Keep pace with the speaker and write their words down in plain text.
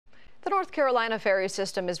North Carolina Ferry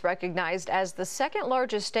System is recognized as the second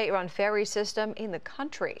largest state-run ferry system in the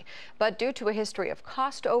country. But due to a history of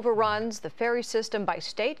cost overruns, the ferry system by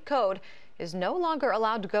state code is no longer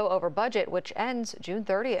allowed to go over budget, which ends June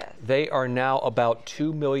 30th. They are now about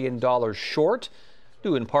 $2 million short,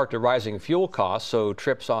 due in part to rising fuel costs, so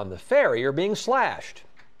trips on the ferry are being slashed.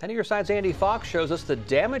 10 of your side's Andy Fox shows us the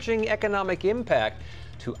damaging economic impact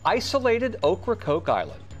to isolated Ocracoke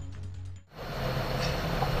Island.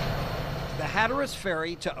 The Hatteras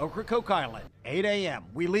ferry to Ocracoke Island, 8 a.m.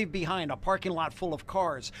 We leave behind a parking lot full of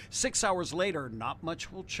cars. 6 hours later, not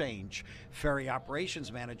much will change. Ferry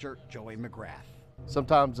operations manager Joey McGrath.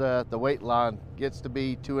 Sometimes the wait line gets to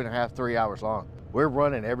be 2.5, 3 hours long. We're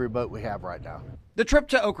running every boat we have right now. The trip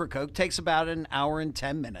to Ocracoke takes about an hour and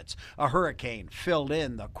 10 minutes. A hurricane filled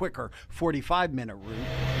in the quicker 45-minute route.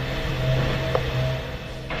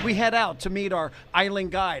 We head out to meet our island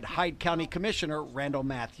guide, Hyde County Commissioner Randall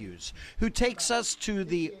Matthews, who takes us to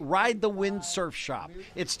the Ride the Wind surf shop.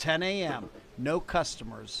 It's 10 a.m., no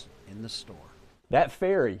customers in the store. That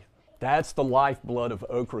ferry, that's the lifeblood of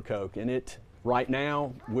Ocracoke, and right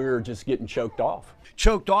now, we're just getting choked off.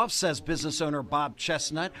 Choked off, says business owner Bob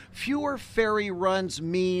Chestnut. Fewer ferry runs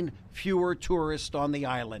mean fewer tourists on the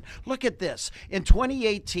island. Look at this. In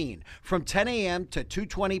 2018, from 10 a.m. to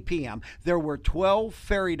 2:20 p.m., there were 12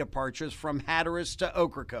 ferry departures from Hatteras to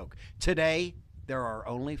Ocracoke. Today, there are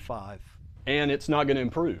only 5. And it's not going to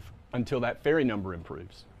improve until that ferry number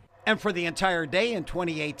improves. And for the entire day in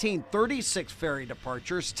 2018, 36 ferry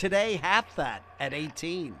departures. Today, half that at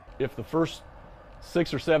 18. If the first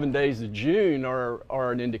 6 or 7 days of June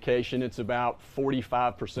are an indication, it's about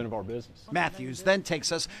 45% of our business. Matthews then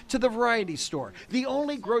takes us to the variety store, the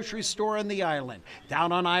only grocery store on the island.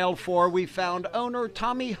 Down on aisle 4, we found owner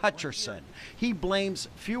Tommy Hutcherson. He blames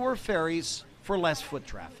fewer ferries for less foot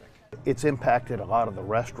traffic. It's impacted a lot of the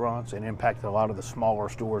restaurants and impacted a lot of the smaller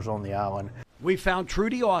stores on the island. We found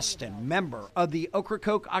Trudy Austin, member of the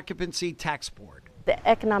Ocracoke Occupancy Tax Board. The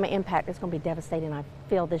economic impact is going to be devastating, I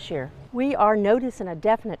feel, this year. We are noticing a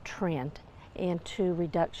definite trend into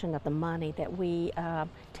reduction of the money that we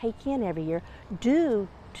take in every year due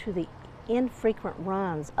to the infrequent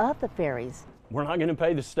runs of the ferries. We're not going to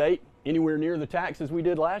pay the state anywhere near the taxes we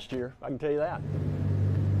did last year, I can tell you that.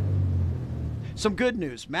 Some good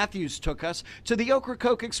news. Matthews took us to the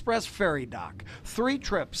Ocracoke Express ferry dock. 3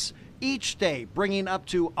 trips each day, bringing up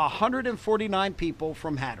to 149 people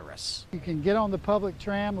from Hatteras. You can get on the public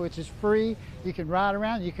tram, which is free. You can ride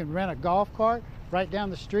around. You can rent a golf cart right down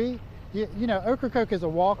the street. You know, Ocracoke is a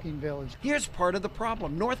walking village. Here's part of the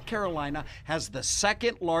problem. North Carolina has the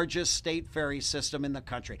second largest state ferry system in the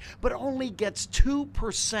country, but only gets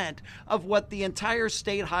 2% of what the entire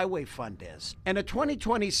state highway fund is. And a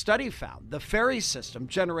 2020 study found the ferry system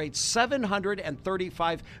generates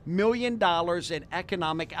 $735 million in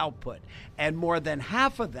economic output, and more than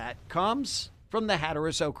half of that comes from the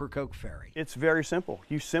Hatteras Ocracoke ferry. It's very simple.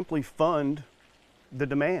 You simply fund the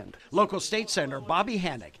demand. Local state senator Bobby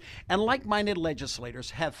Hannick and like-minded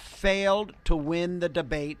legislators have failed to win the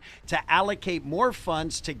debate to allocate more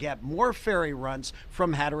funds to get more ferry runs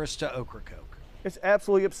from Hatteras to Ocracoke. It's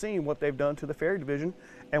absolutely obscene what they've done to the ferry division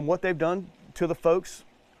and what they've done to the folks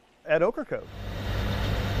at Ocracoke.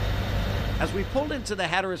 As we pulled into the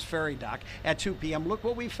Hatteras ferry dock at 2 p.m., look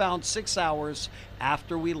what we found 6 hours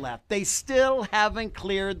after we left. They still haven't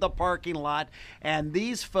cleared the parking lot, and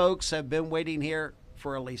these folks have been waiting here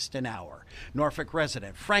for at least an hour. Norfolk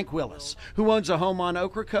resident Frank Willis, who owns a home on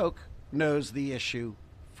Ocracoke, knows the issue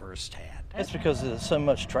firsthand. It's because there's so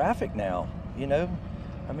much traffic now, you know.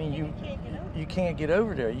 I mean, you can't get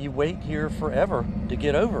over there. You wait here forever to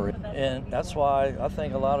get over it, and that's why I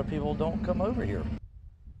think a lot of people don't come over here.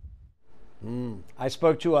 I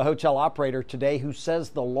spoke to a hotel operator today who says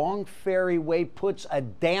the long ferry wait puts a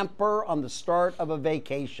damper on the start of a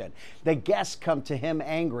vacation. The guests come to him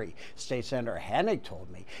angry. State Senator Hannick told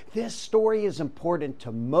me this story is important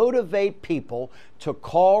to motivate people to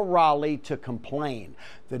call Raleigh to complain.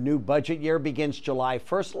 The new budget year begins July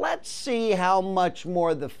 1st. Let's see how much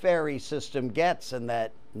more the ferry system gets in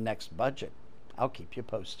that next budget. I'll keep you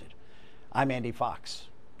posted. I'm Andy Fox,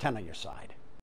 10 on your side.